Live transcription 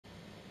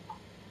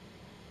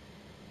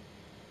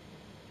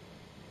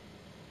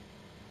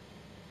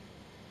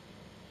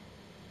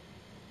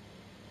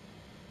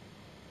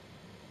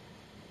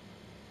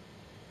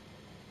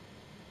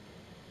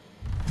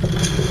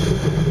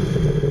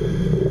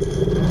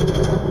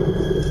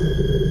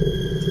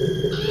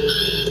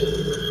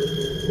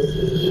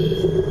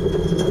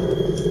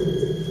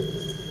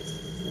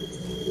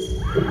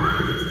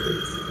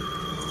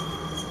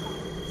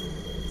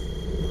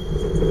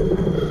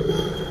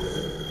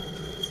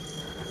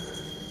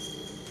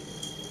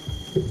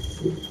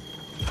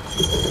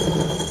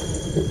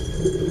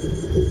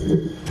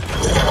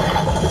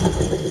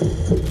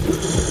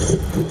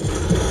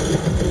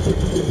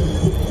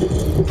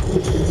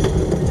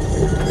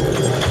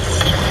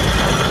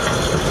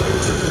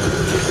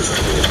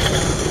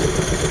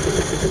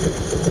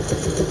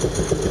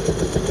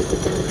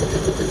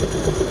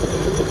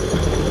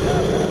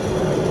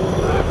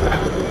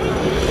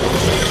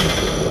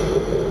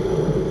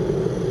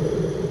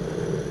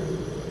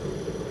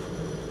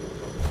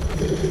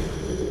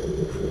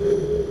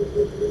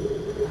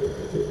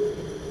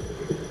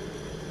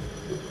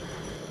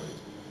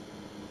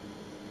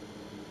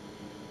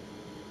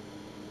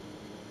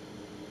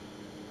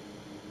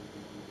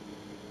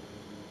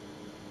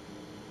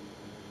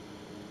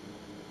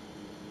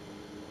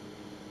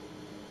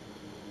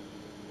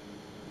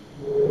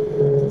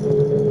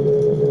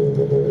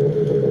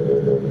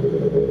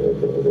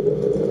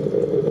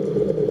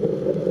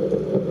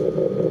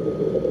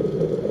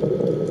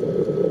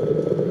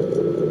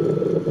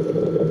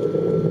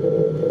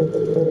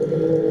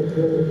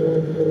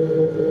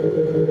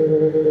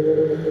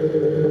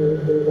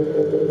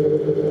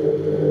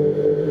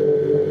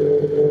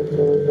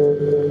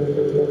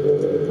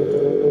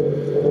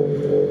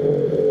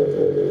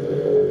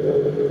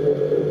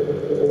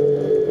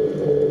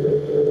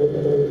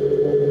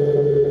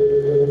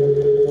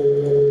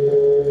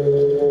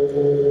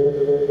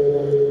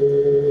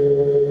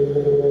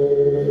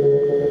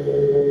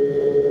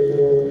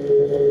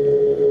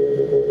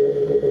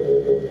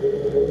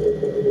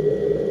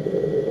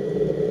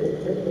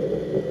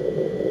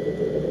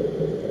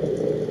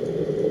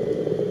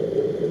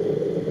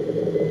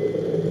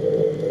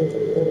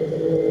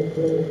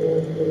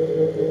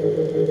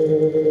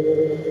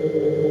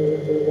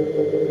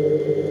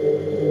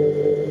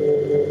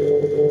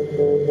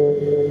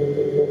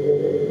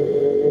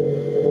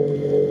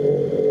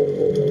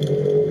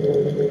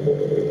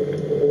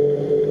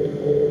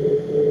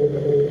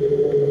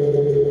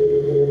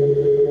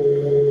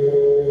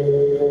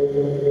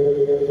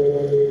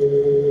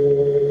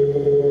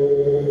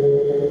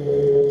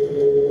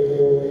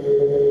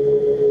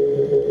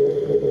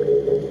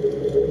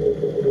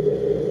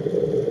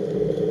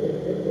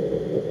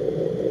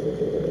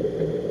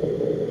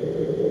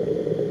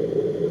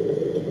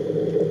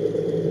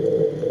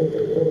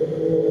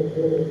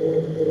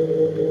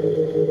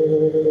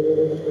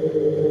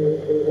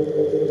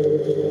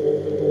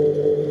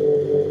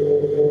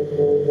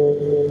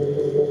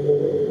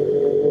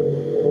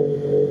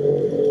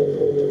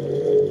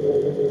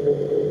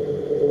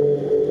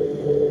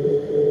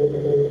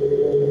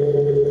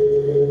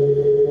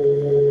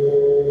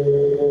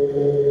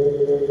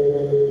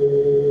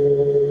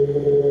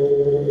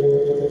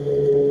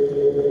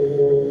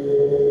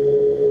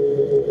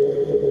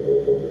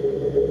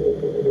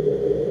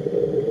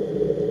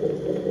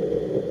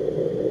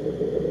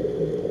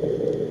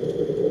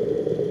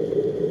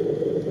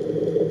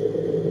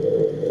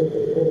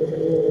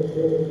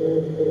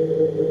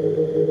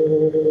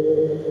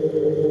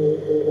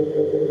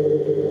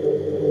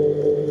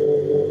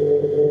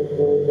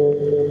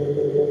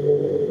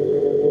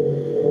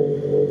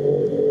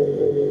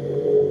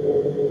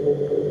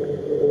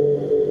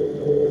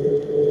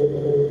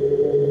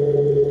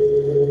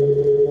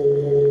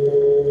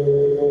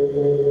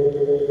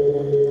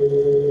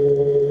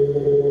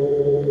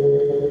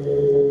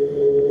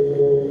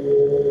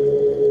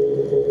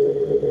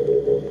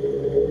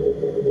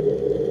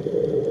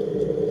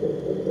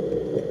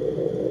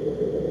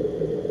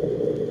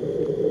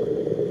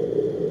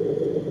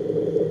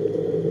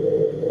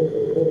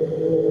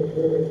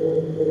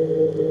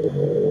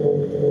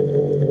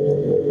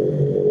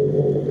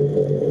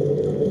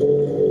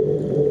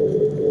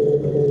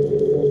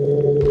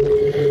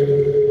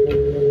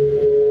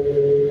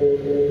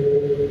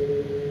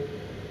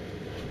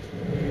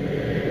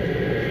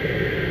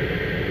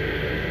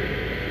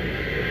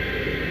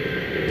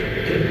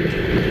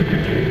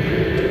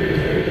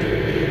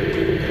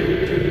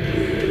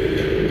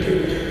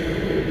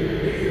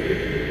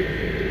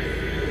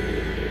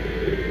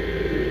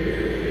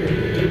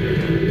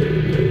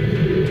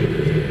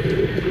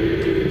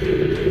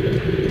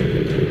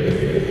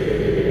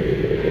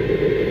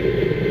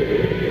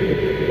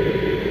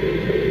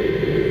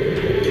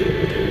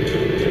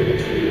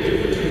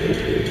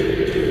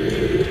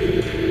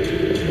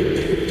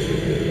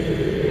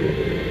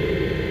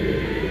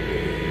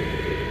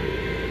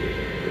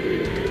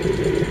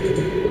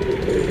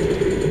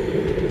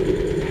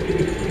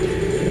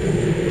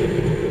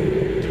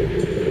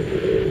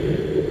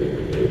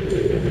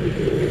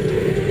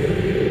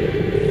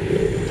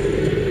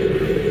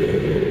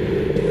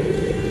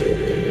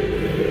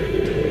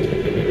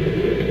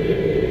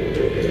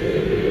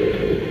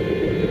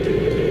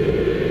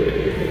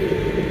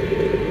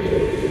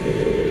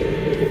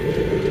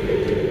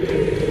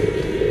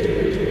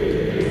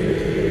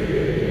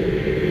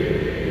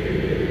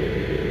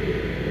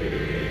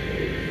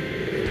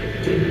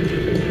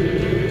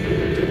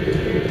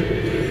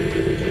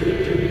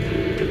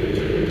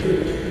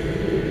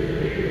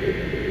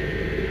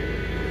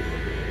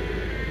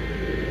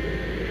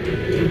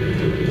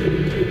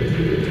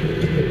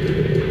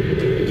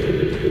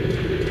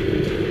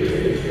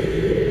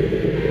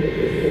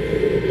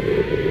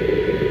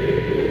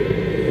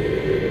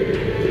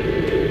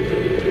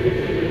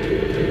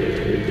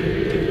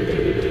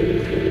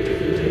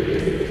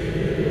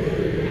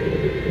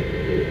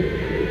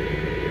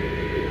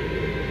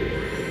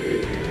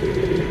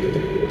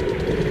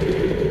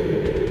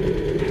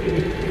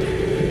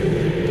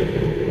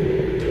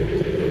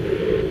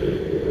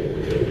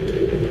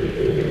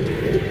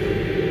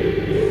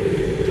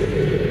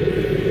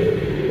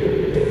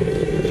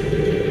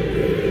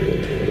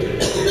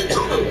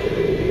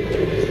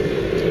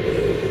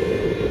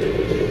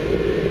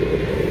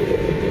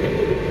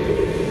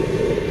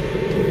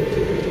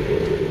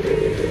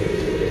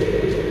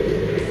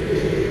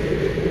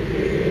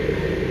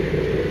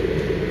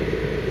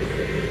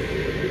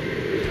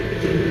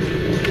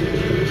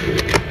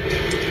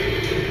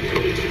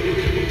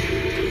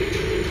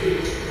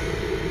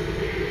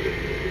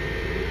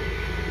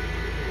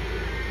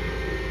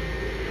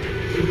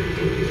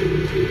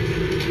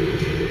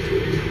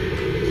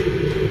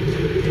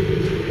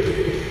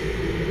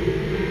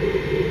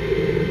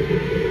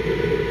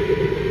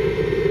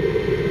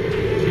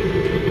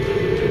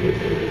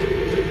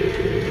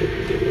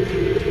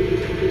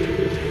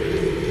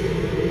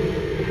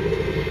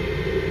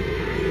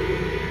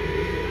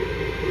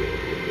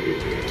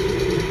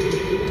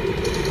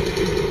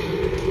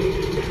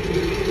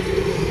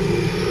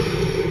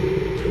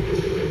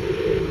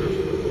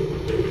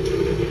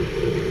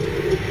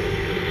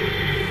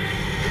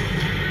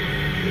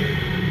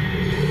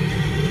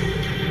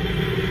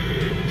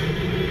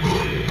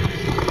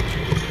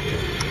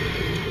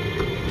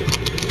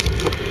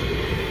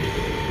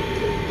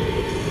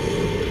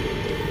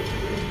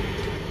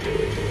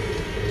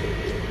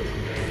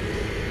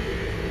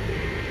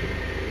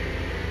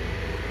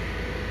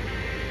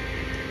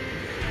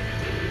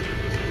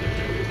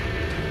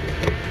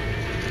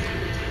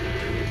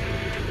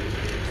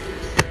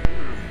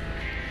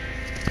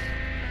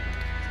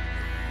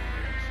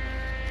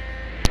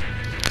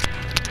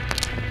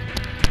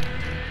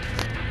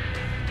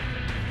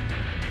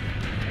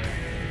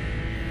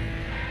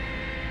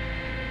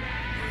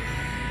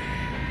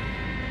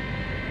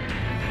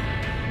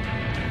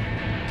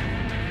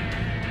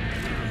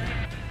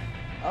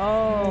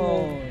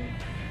Oh.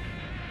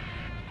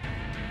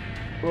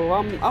 Well,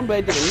 I'm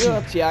ready to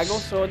go, Thiago.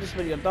 So just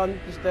when you're done,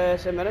 just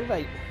send me an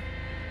invite.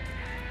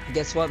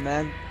 Guess what,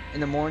 man?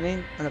 In the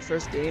morning, on the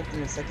first game,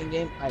 in the second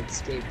game, I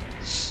escaped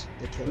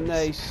the killers.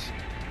 Nice.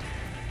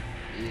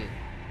 Yeah.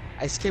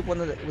 I escaped one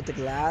with the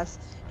glass,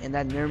 and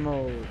that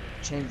Nermo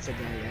changed the guy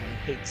that I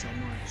hate so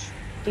much.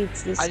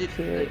 It's the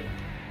spirit.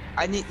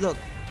 I need, look,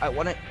 I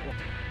want to...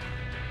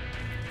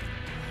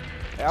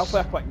 Hey, I'll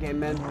play a quick game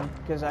then,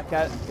 because I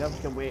can't, I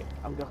can wait.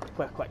 I'm going to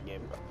play a quick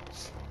game.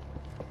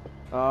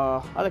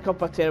 I had a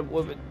couple of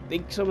terrible,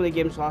 some of the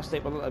games last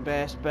night were not the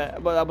best,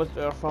 but that was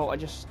our fault.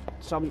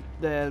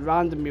 The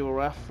random we were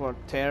with were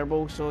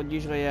terrible, so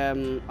usually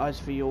us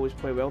three always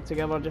play well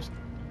together. Just,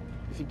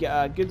 if you get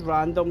a good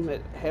random,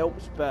 it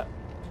helps, but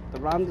the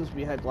randoms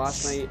we had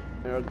last night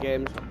in our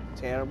games were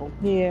terrible.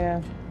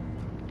 Yeah.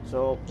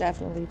 So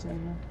definitely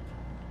terrible.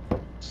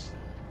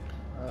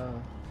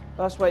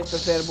 That's why it's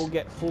preferable to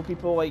get 4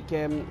 people. Like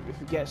if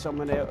you get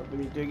someone else,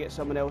 when you do get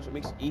someone else, it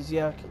makes it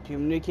easier to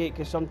communicate.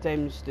 Because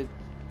sometimes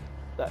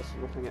that's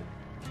looking at.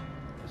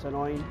 It's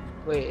annoying.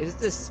 Wait, is it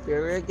the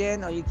spirit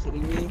again? Are you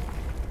kidding me?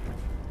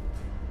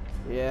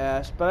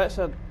 Yeah, spirits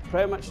are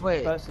pretty much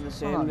spirits are the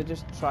same. They're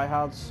just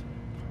tryhards.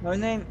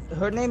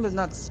 Her name is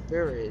not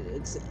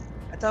Spirit.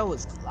 I thought it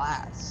was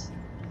Glass.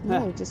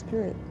 No, it's just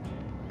Spirit.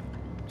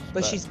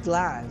 But she's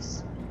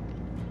Glass.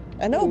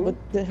 I know,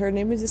 but her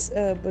name is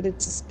but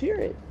it's a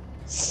spirit.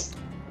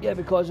 Yeah,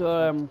 because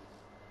of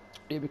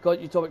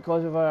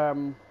because of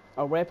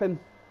our weapon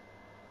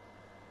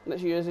that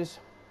she uses.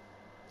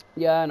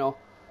 Yeah, I know.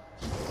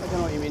 I don't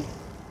know what you mean.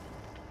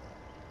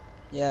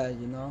 Yeah,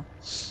 you know.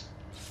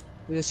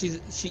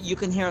 Because you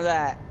can hear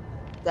that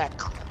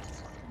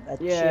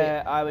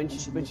yeah,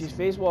 shit. when she's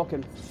face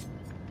walking.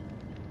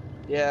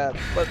 Yeah,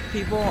 but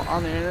people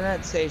on the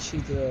internet say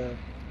she's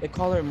they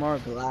call her more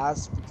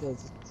Glass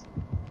because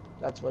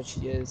that's what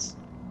she is.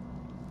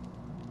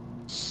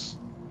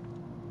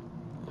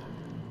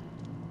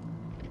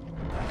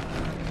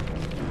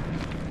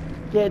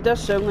 Yeah, it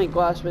does sound like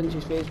Glass when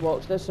she's face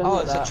walks. Does sound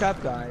like it's a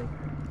trap guy.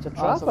 It's a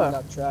trapper. Someone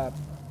got trapped.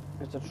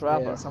 It's a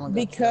trapper. Yeah,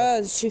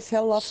 because she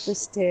fell off the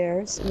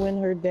stairs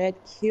when her dad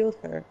killed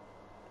her,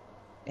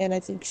 and I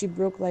think she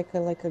broke like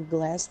a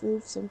glass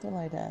roof, something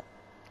like that.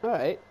 All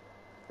right,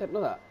 didn't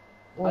know that.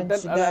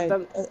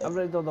 I've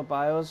read all the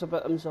bios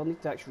about them, so I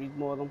need to actually read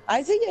more of them.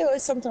 I think it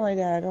was something like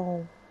that. I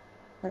don't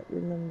quite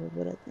remember,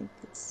 but I think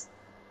it's.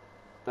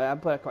 I'm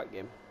playing a quick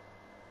game,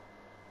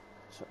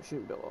 so it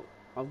shouldn't be long.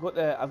 I've got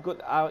the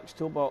Alex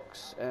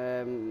toolbox,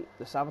 the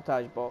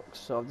sabotage box.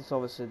 So I've just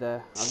obviously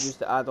I've used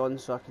the add-on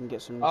so I can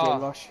get some game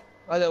rush.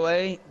 By the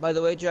way,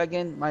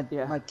 Dragon, my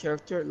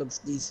character looks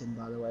decent.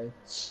 By the way.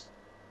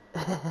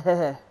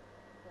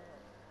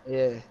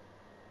 Yeah.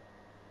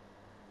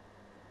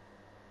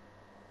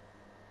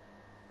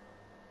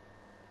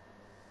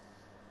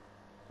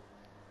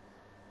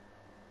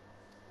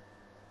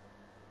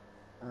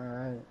 All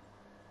right.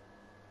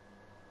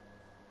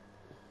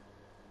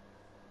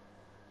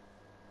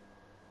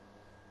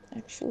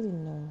 Actually,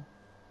 no.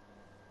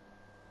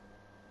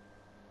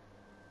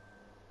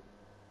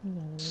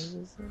 No,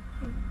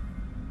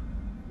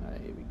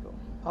 Alright, here we go.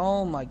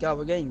 Oh my god,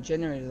 we're getting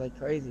generated like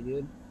crazy,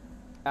 dude.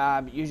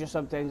 Usually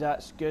sometimes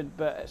that's good,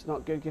 but it's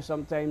not good because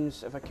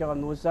sometimes if a killer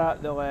knows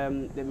that,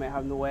 they might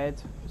have no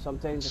head.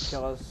 Sometimes the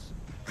killers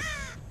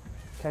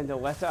kind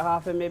of let it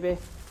happen, maybe.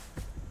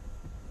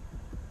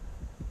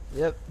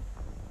 Yep.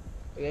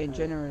 We're getting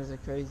generated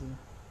like crazy.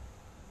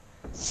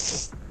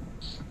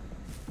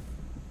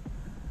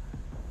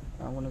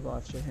 I want to go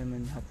after him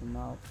and help him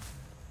out.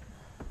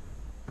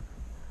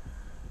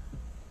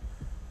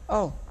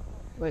 Oh,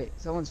 wait,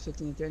 someone's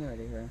fixing the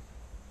generator here.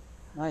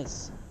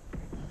 Nice.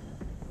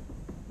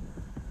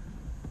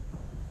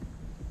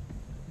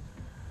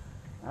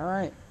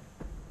 Alright.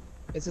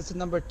 Is this a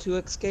number 2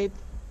 escape?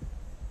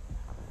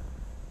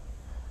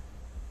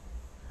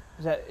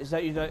 Is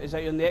that you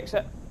on the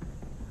exit?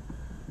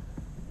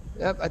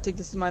 Yep, I think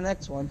this is my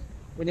next one.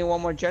 We need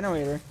one more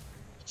generator.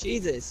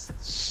 Jesus.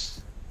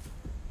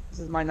 This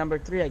is my number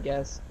 3, I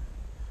guess.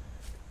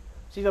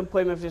 See, if I'm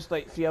playing with just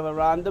like 3 other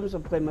randoms,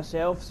 I'm playing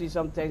myself. See,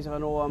 sometimes if I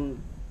know I'm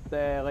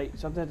like,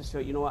 sometimes I just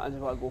feel, you know what, I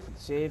just want to go for the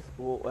save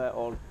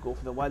or go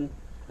for the win.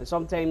 And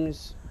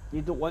sometimes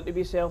you don't want to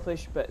be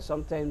selfish, but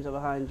sometimes on the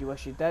other hand you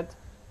wish you did.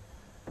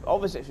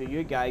 Obviously for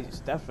you guys it's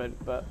different,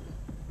 but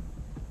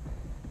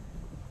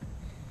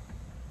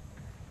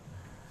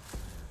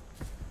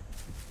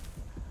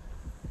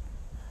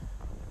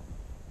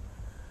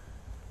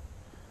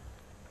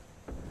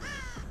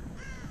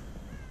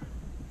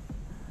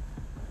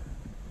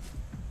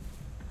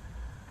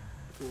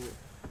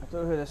I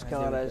don't know who this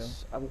killer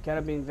is. I'm kind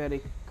of being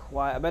very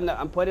quiet.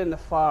 I'm playing in the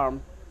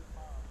farm,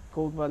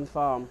 Cold Wind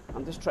Farm.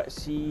 I'm just trying to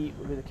see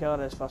who the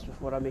killer is first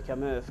before I make a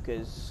move,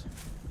 because.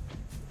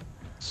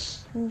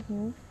 Are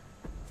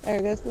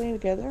you guys playing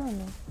together or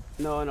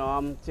no?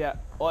 No, yeah.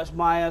 Oh, it's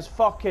Myers.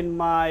 Fucking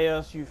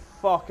Myers, you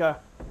fucker.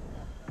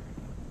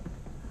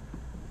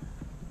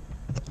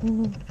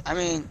 I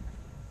mean,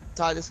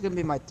 Todd, this is gonna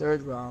be my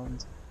 3rd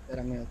round that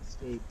I'm gonna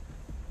escape.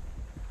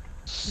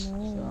 So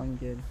No. I'm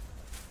good.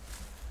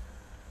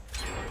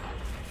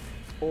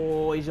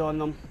 Oh, he's on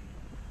them.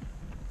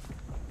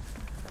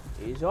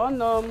 He's on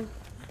them.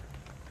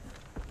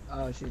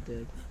 Oh, she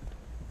did.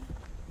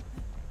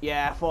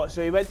 Yeah, I thought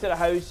so. He went to the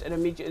house and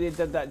immediately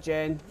did that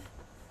gen.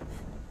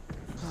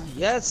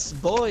 Yes,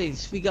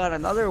 boys, we got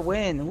another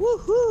win.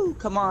 Woohoo!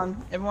 Come on,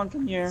 everyone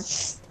come here.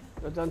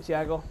 Well done,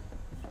 Tiago.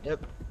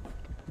 Yep.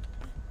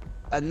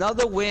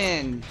 Another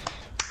win.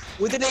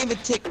 We didn't even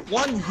take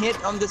one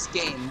hit on this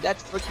game.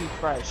 That's freaking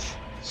fresh.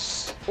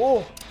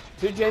 Oh,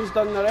 2 gens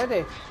done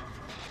already.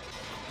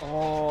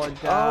 Oh,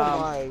 damn. Oh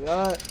my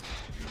god.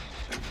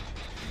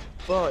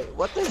 Boy,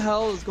 what the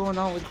hell is going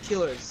on with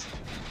killers?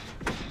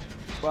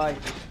 Why?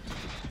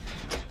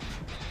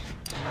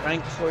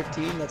 Rank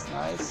 14, that's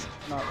nice.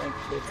 Not rank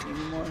 15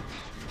 anymore.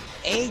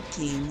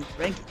 18,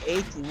 rank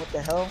 18, what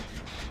the hell?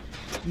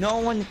 No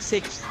one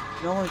 6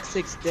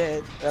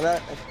 dead.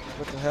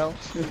 What the hell?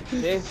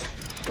 See?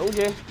 Told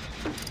you.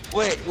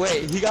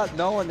 Wait, he got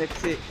no one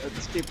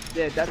escaped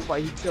dead. That's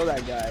why he killed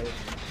that guy.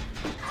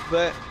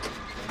 But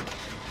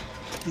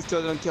he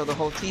still didn't kill the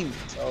whole team,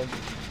 so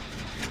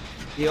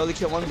he only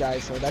killed one guy,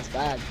 so that's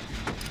bad.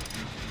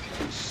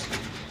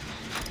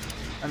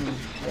 I mean,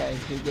 yeah,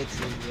 he gets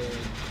his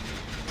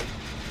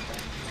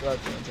blood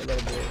points a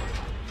little bit.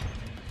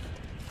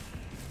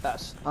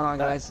 That's. Hold on,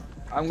 guys.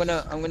 I'm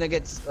gonna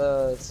get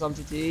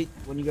something to eat.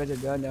 When you guys are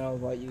done, then I'll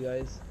invite you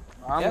guys.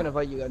 I'm gonna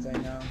invite you guys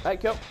right now. Right,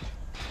 cool.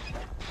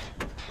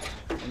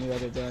 When you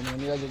guys are done, then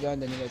you guys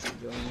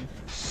can join me.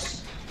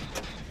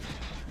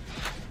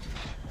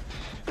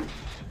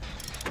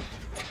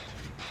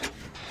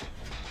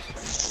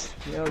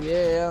 Yo,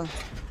 yeah.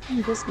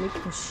 I'm just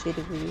making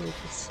shitty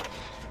videos.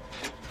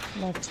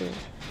 Not too.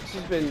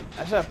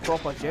 This is a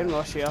proper gen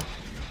rush here.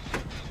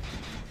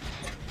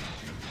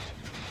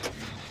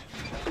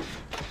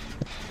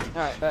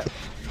 Alright.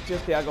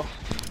 Cheers, Tiago.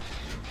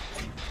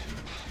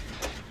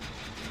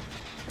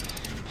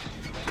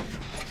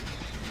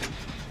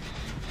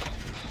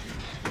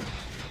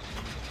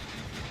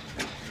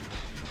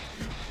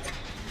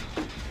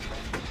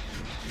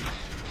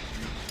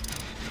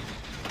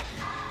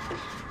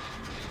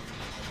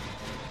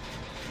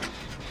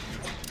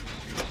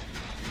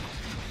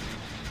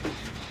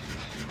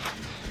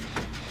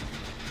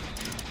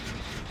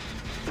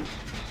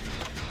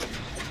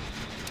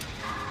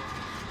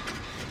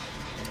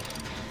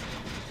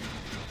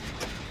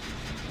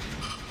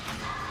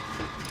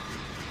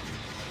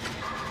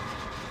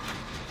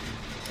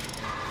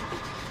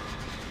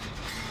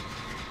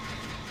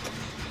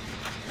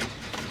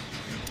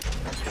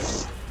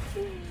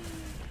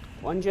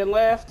 One gen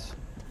left.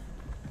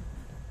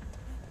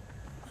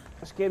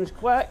 This game's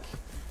quick.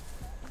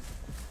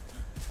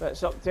 But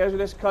it's up to us with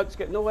this cunt's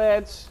got no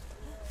heads.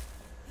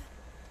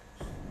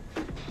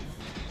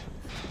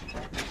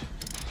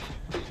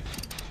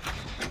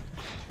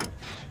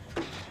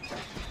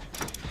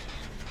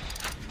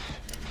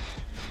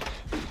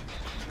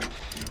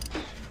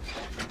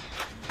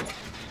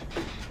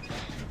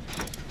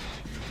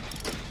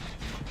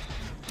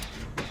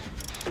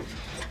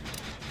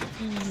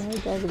 My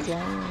dog is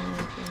lying.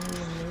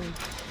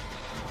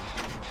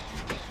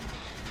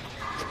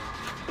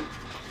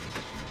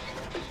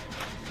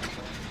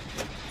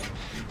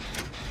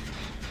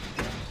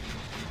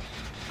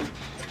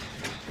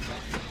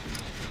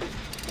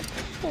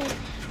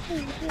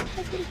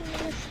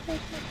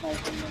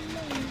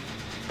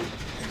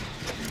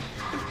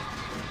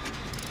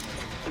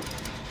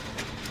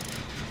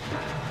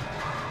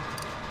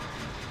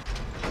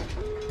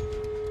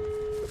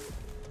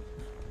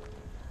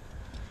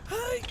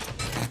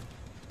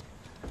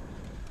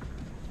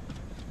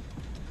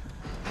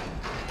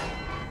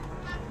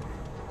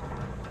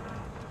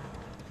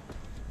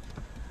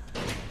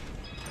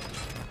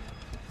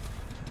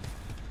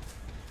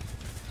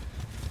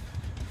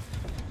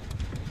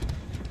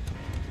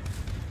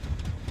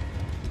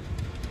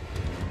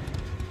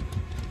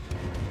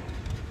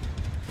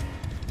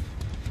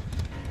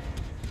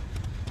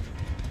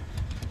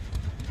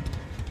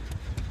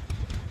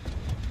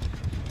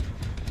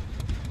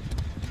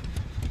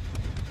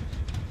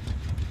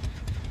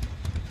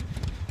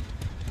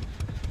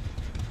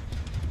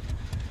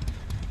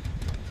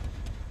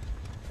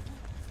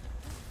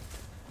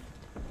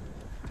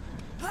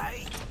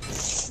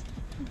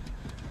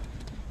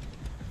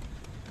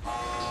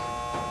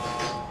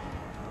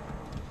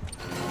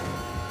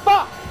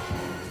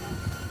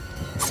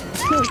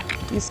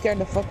 You scared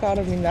the fuck out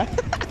of me now.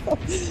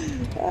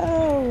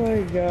 Oh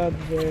my god,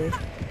 bro.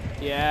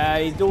 Yeah,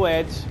 he's no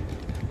heads.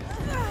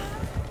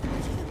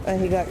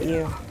 And he got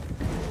you.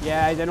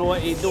 Yeah, I don't know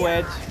what he's no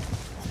heads.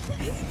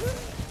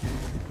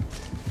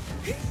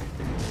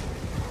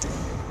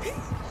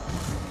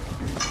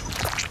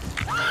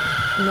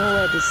 No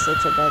web is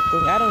such a bad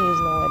thing. I don't use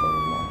no web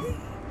anymore.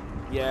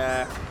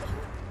 Yeah.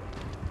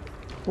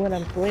 When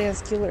I'm playing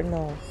as killer,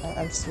 no.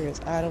 I'm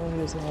serious. I don't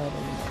use no web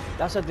anymore.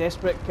 That's a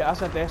desperate killer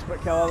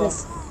though.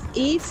 Because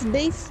if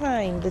they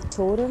find the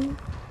totem,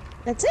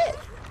 that's it.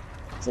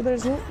 So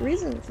there's no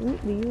reason for me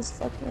to use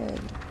fucking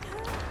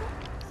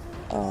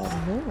No.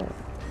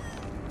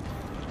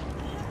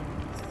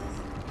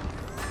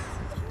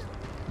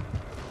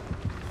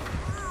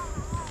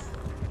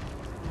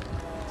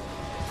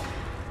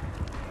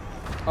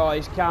 Oh,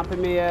 he's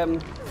camping me.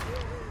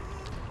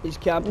 He's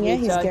camping Yeah,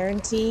 me, he's Chad.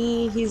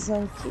 guaranteed his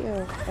own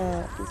kill.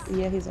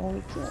 His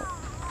only kill.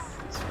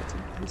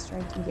 He's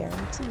trying to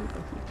guarantee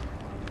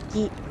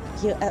that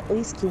he'll at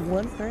least kill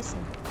one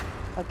person.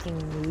 Fucking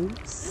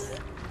noobs.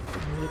 I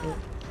hate it.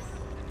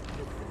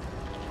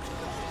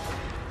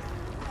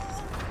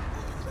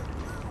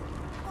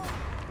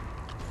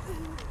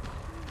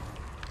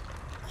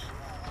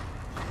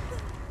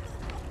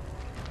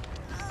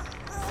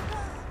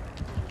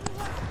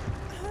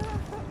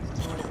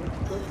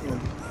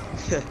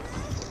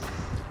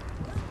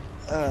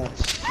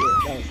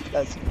 Shit,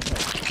 that's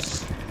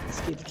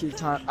let's keep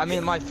time. I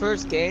mean, my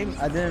first game,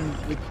 I didn't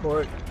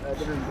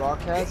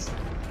broadcast.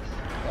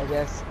 I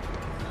guess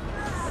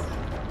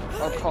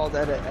I'll call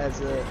that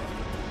as a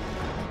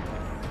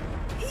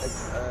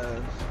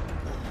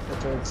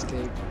third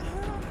escape.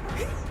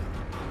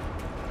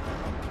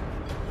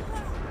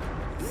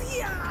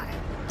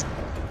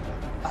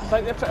 I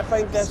think they're trying to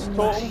find this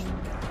totem.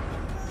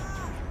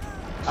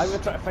 I'm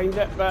gonna try to find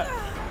it, but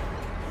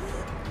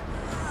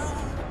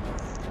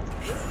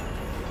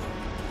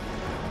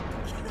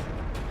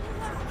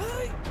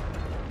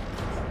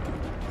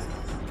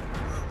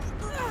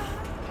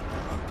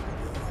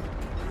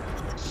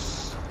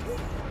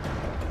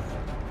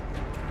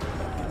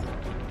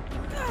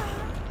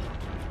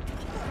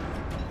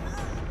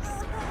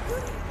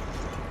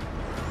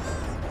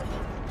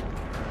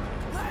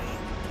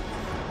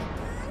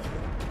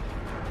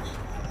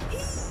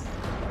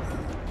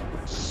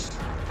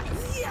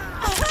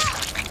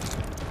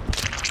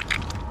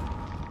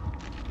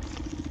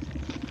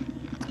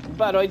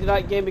I'm a bit annoyed in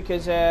that game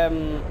because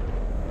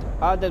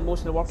I did most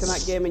of the work in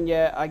that game and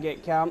yet I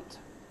get camped.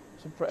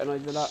 So I'm pretty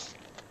annoyed with that.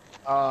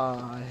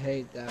 I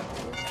hate that.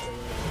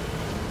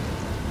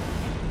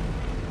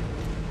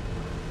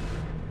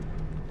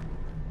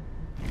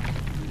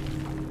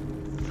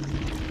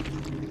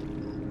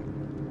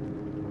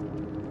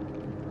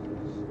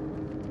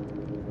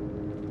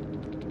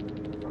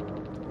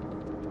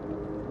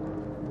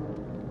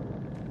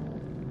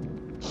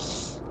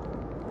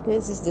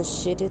 This is the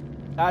shittest.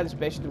 I had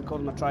especially been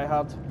calling him a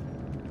tryhard.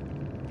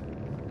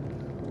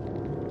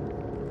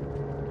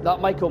 That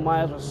Michael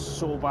Myers was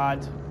so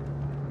bad.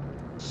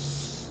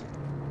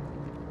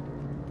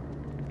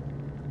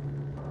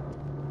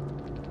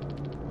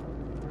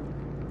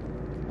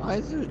 Why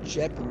is there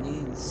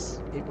Japanese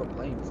people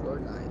playing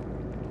Fortnite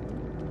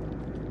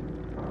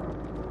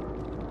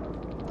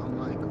on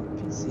my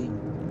PC?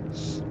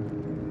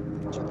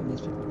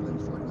 Japanese people playing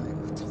Fortnite.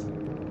 What the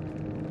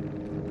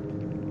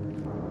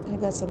I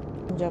got some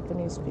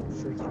Japanese people.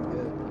 freaking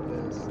good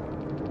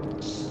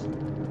because,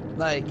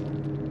 like,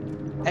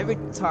 every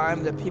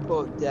time the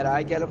people that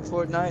I get on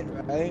Fortnite,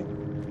 right?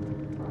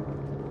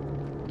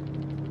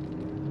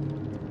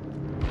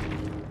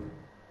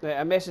 Right,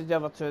 I messaged the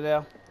other two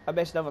there. I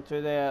messaged the other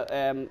two there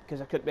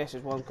because I couldn't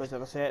message one because of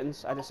the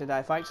settings. I just said,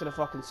 "Aye, thanks for the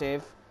fucking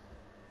save."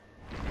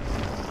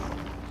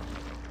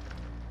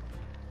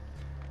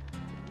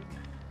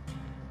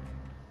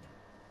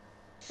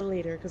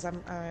 Later, because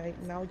I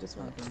now just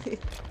want to play.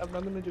 I'm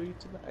not gonna do it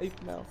tonight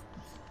now,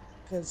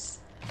 because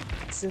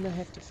soon I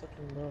have to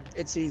fucking go.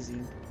 It's easy.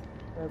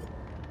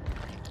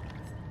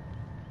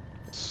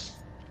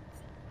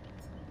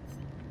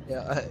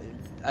 Yeah,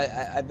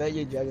 I bet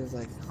your dragon's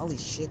like, holy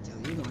shit, yo,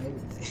 you know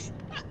everything.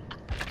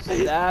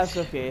 That's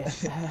okay.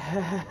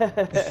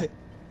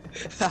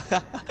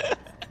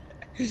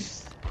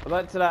 I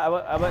went to that.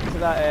 I went to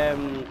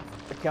that.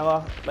 The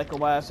killer, Michael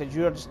Myers, said,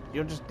 "You're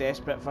just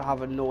desperate for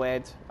having no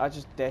head." I was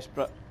just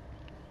desperate.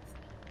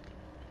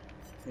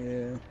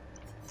 Yeah.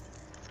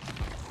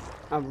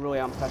 I really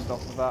am pissed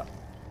off with that.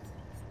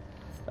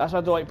 That's why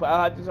I don't like.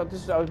 I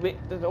was waiting.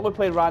 The only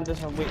playing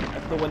randoms. I'm waiting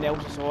if no one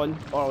else is on,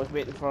 or I was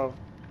waiting for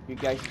you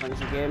guys to finish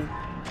the game.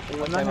 I'm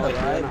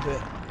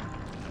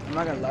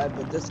not gonna lie,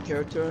 but this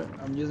character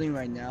I'm using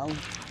right now,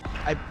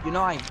 I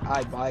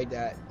buy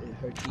that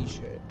her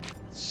T-shirt.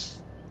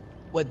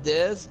 With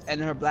this and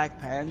her black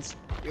pants,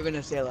 you're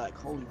gonna say like,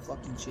 holy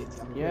fucking shit.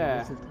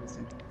 Yeah.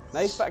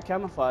 Nice bit of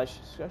camouflage.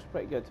 That's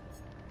pretty good.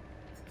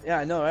 Yeah,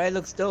 I know, right? It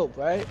looks dope,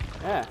 right?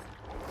 Yeah.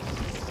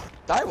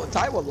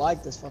 Ty would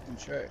like this fucking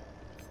shirt.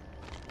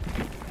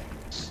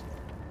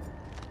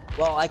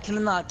 Well, I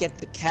cannot get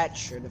the cat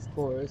shirt, of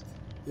course,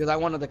 because I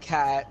wanted the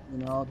cat, you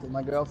know, because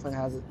my girlfriend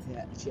has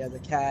she has a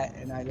cat,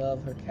 and I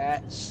love her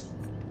cat.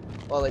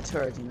 Well, it's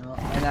hers, you know,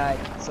 and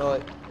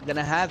then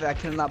I have it. I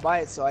cannot buy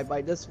it, so I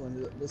buy this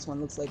one. This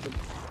one looks like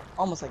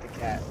almost like a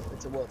cat.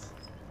 It's a wolf.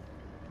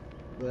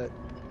 But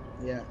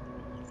yeah,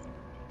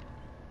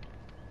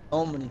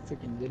 so many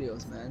freaking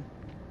videos, man.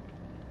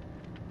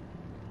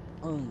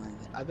 Oh my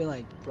god, I've been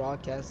like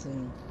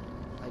broadcasting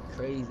like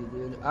crazy,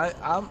 dude.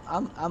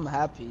 I'm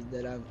happy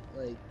that I'm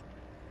like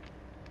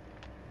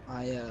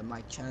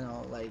my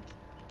channel like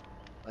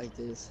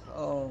this.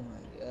 Oh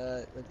my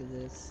god, look at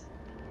this.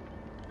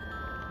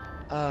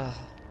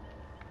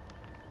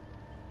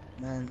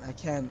 Man, I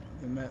can't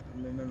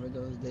remember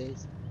those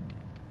days.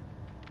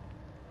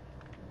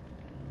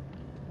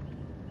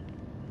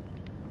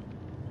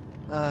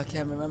 I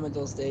can't remember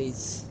those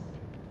days.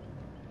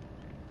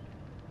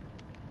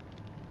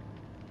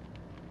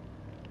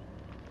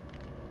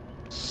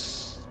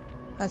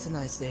 That's a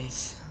nice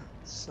days.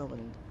 So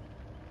many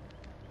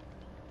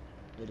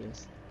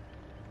videos.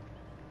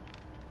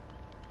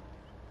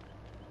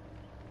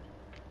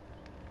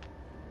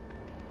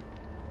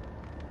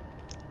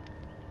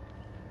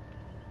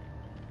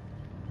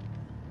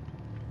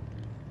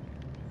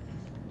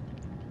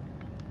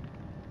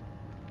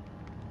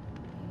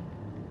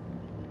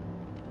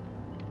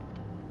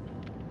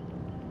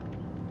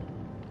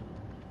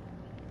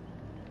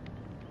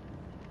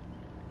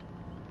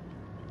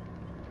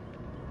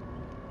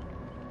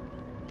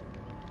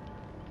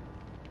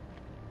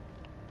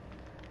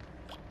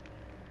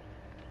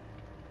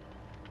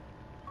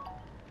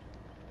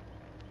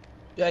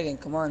 Dragon,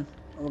 come on.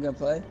 Are we gonna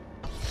play?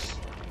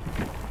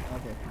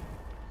 Okay.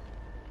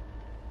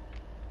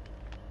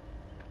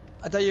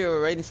 I thought you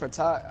were waiting for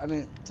Ty. I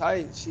mean,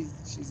 Ty,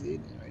 she's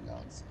eating right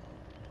now. So.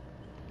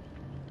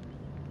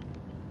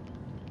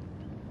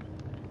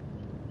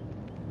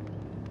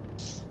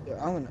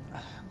 Yeah, I'm gonna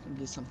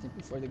do something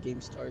before the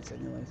game starts,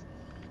 anyways.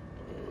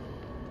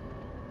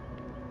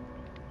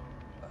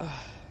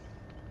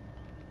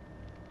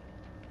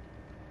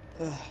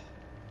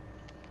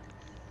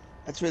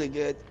 That's really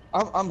good.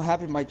 I'm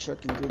happy my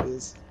truck can do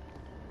this.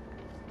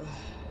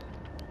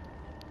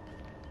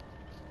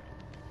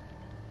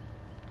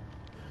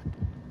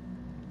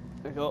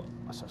 There we go.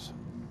 That's us.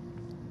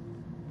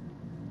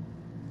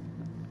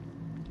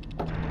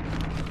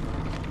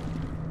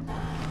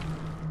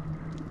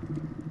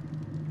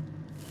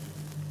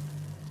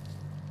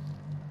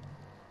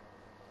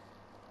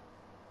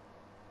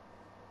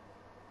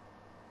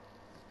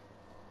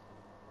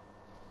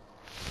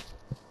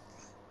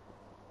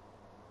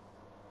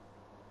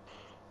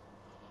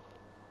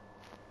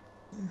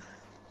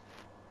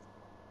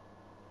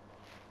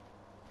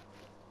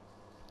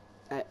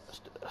 Right, let's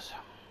do this.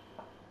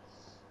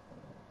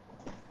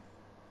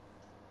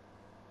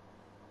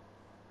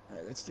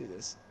 Alright, let's do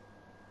this.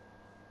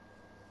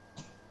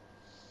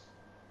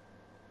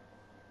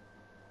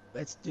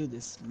 Let's do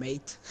this,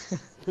 mate.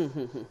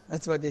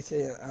 That's what they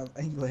say in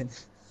England.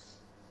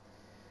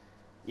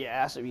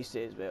 Yeah, that's what we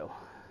say as well.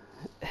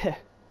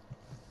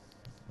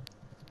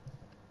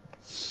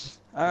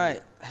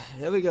 Alright,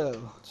 here we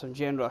go. Some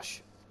gen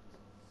rush.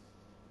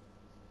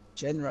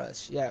 Gen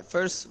rush. Yeah,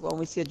 first when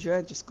we see a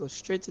gen, just go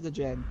straight to the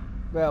gen.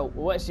 Well,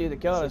 let's see the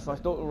killers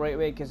first. Don't go right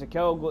away because the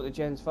killer will go to the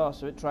gens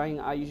first. So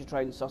I usually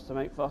try and suss them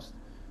out first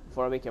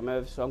before I make a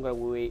move. So I'm gonna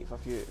wait for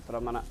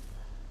a minute.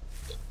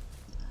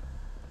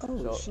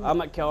 Oh, So shit. I'm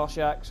at Killer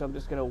Shack, so I'm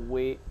just gonna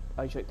wait.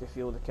 I usually like to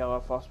feel the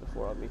killer first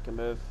before I make a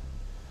move.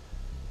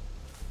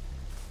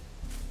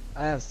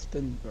 I have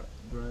spin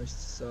brush,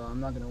 so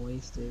I'm not gonna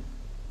waste it.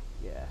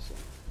 Yeah. So.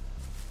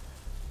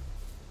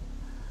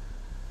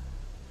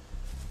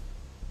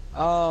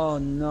 Oh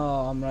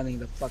no, I'm running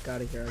the fuck out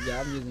of here.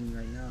 Yeah, I'm using it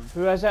right now.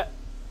 Who is it?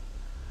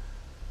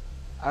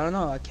 I don't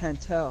know, I can't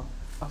tell.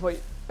 I thought.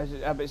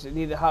 Is it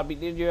near the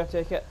heartbeat near you? I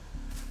take it.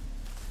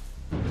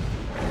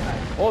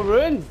 Oh,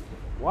 Ruin!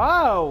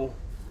 Wow,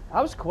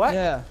 that was quick.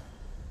 Yeah,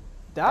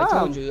 Damn. I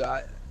told you.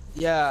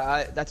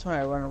 That's why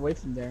I ran away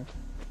from there.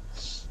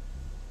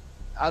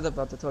 I was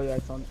about to tell you he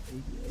found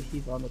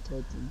the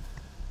third team.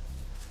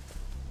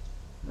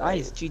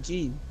 Nice,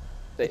 GG.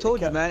 I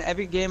told you, man.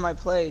 Every game I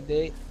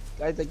play,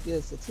 guys like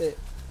this. That's it.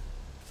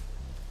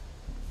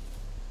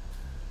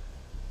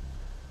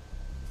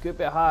 Good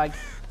bit of hag.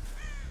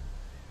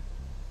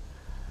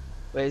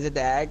 Wait, is it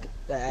the egg?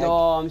 The egg? No,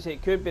 I'm saying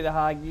it could be the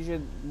hag.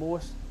 Usually,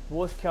 most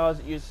cars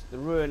that use the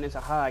Ruin is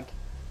a hag,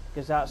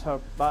 because that's her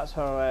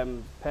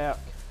perk.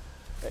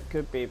 It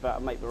could be, but I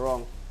might be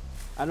wrong.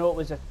 I know it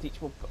was a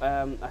teachable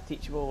a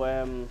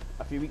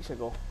few weeks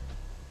ago.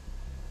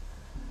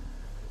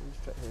 Let's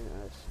try who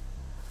it is.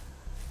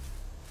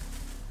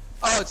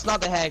 Oh, it's not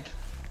the hag.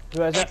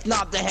 Who is it? It's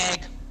not the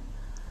hag.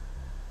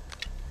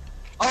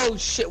 Oh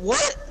shit!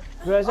 What?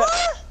 Who is it?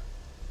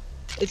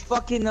 It's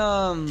fucking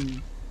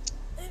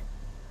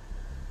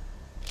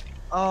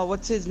Oh,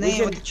 what's his name?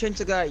 Legion. What's the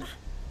Trinta guy?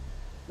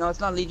 No, it's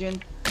not Legion.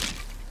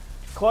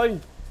 Clown.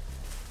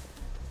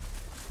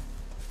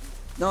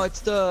 No,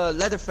 it's the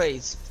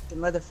Leatherface. The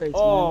Leatherface.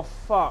 Oh, Man.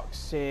 fuck's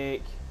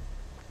sake.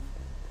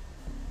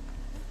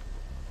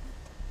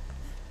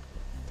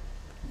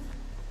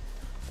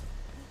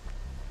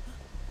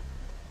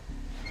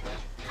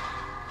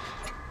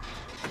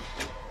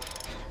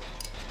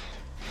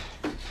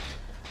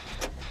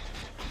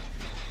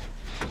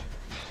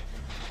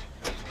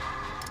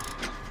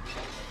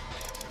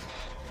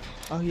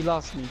 Oh, he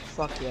lost me.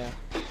 Fuck yeah.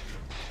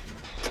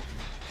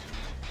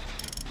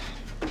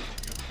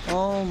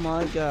 Oh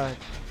my god.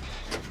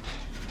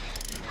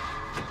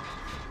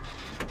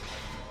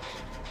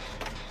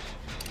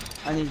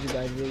 I need you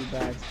guys really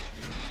bad.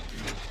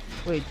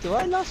 Wait, do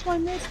I lost my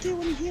medkit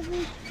when he hit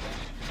me?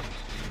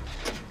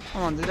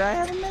 Come on, did I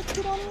have a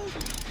medkit on me?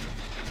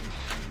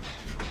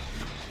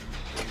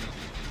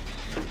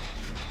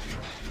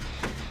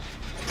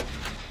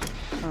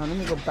 let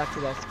me go back to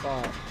that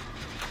spot.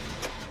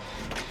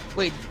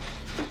 Wait,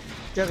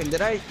 Dragon,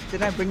 did I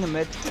bring a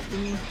med kit with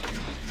me?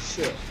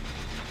 Shit.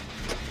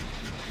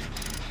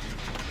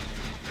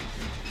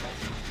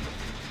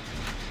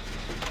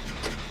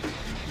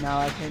 Now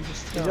I can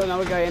just tell. There's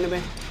another guy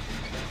enemy.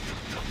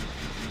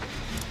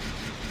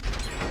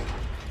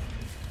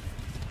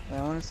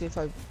 I want to see if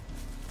I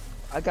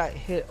got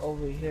hit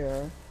over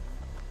here.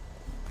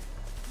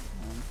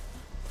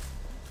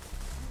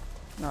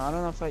 No, I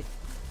don't know if I.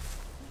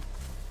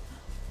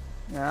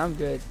 Nah, I'm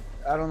good.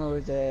 I don't know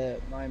where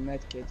my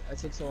med kit. I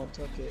think someone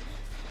took it.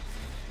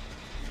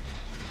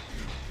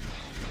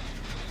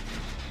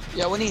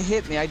 Yeah, when he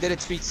hit me, I did a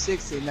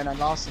 360 and then I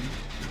lost him.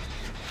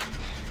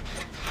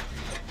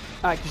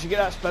 Ah, cause you get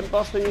that sprint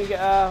burst when you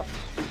get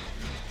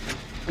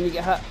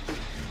hit.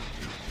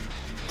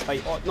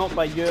 Not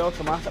by you,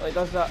 automatically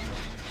does that.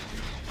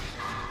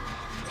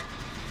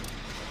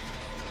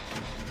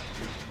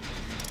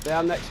 Yeah,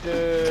 I'm next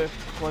to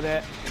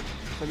Claudette.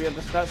 So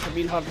that's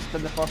been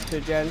harvesting the first 2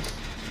 gens.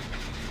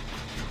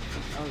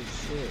 Oh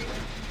shit.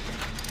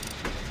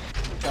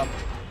 Jump.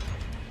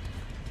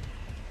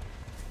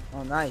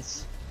 Oh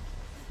nice.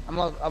 I'm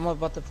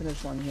about to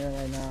finish one here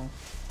right now.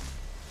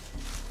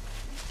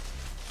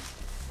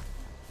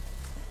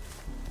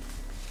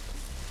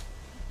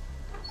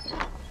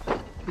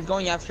 He's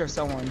going after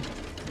someone.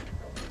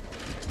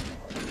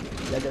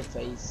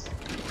 Leatherface.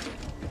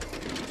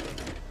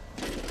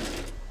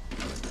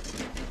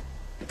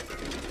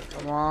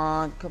 Come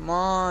on, come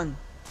on.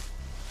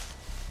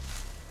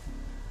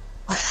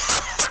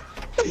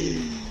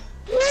 You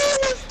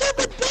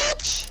stupid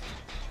bitch!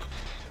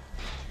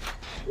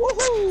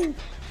 Woohoo!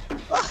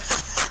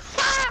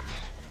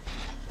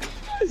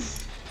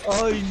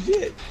 Oh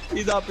shit,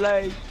 he's not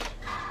playing.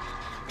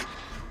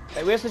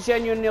 Hey, where's the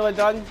genuine nearly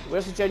done?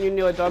 Where's the genuine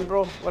nearly done,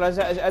 bro? What is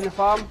it? Is it in the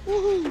farm?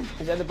 Woohoo!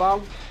 Is it in the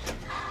barn?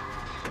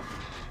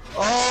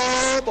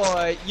 Oh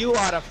boy, you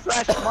are a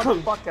fresh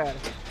motherfucker.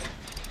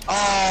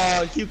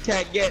 Oh, you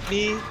can't get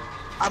me.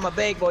 I'm a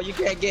big boy, you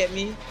can't get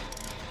me.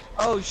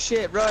 Oh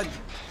shit, run.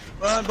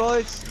 Run,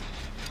 boys.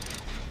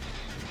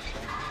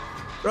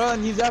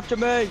 Run, he's after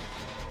me.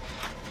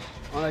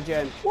 On a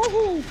gen.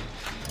 Woohoo!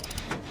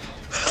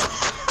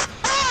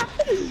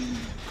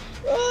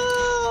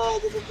 Oh,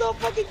 this is so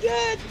fucking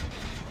good.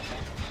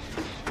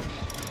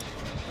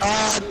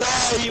 Oh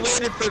no, he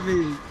waited for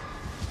me.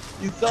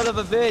 You son of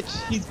a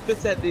bitch. He's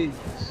pissed at me.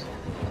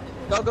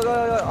 Go, go, go,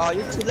 go, go. Oh,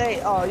 you're too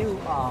late. Oh, you.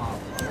 Oh.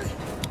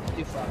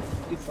 You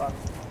fucked. You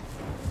fucked.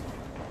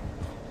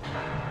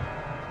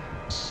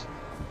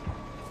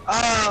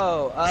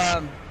 Oh,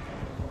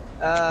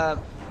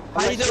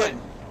 how you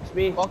doing? It's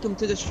me. Welcome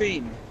to the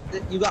stream.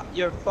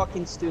 You're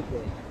fucking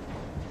stupid.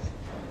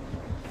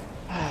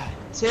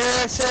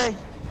 Seriously?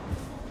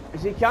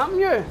 Is he camping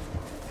you?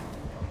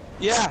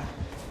 Yeah.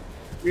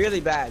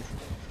 Really bad.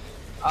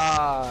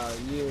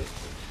 You.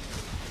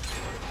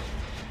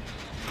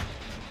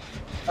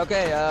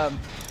 Okay,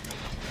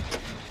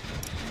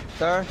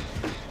 sir?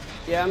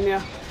 Yeah, I'm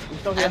here. I'm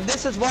still here. And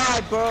this is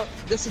why, bro.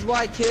 This is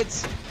why,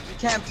 kids, you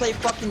can't play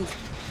fucking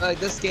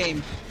this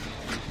game.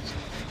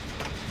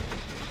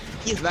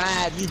 He's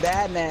mad. He's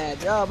bad, mad.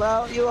 Oh,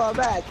 bro, you are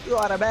bad. You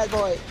are a bad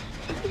boy.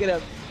 Look at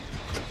him.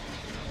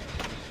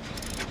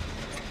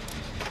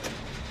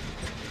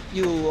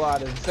 You are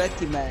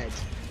very mad.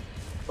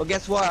 Well,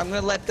 guess what? I'm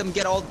gonna let them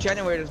get all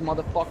generators,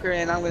 motherfucker,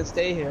 and I'm gonna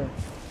stay here.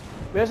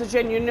 Where's the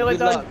gen? You're nearly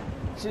Good done. luck.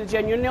 See the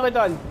gen? You're nearly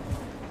done.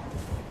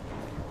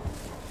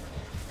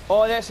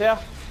 Oh, that's there.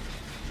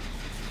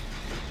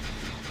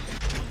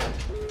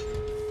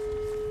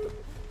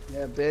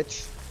 Yeah,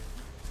 bitch.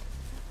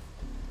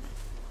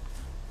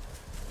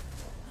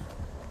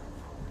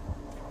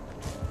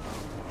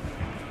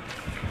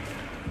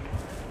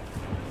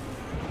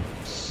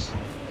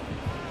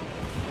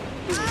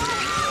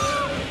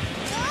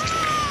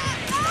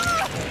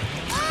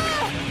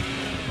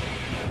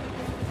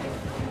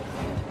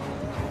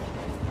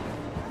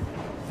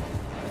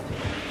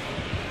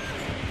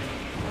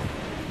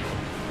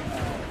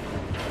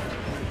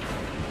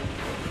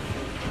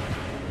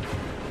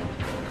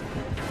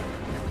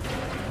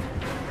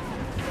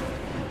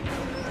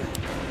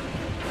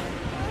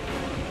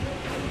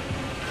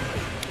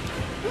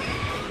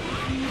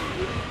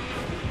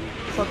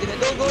 Fucking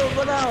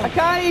go now! I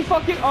can't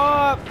fucking.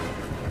 Oh.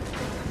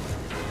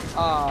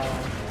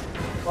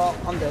 Well,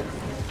 I'm dead.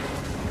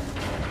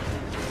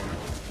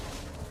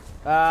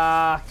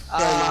 Ah,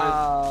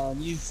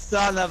 you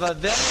son of a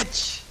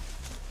bitch!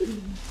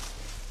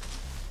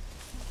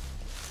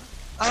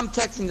 I'm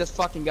texting this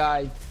fucking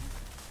guy.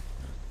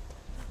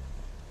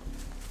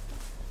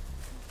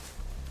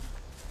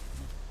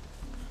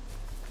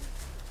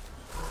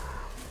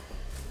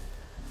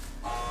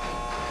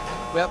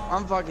 Well,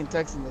 I'm fucking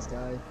texting this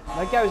guy.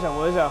 that guy was a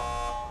loser.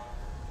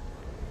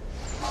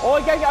 Oh,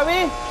 he can't get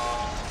away!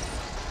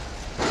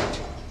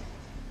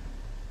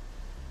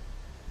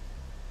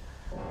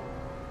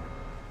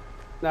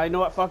 Nah, you know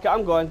what? Fuck it,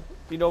 I'm going.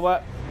 You know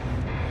what?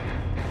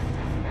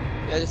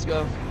 Yeah, just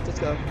go. Just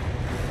go.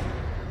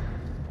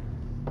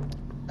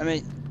 I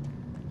mean,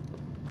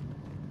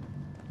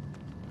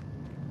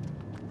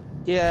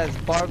 He has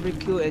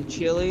barbecue and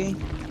chili.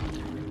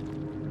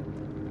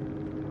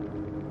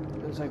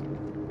 It's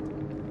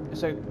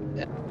like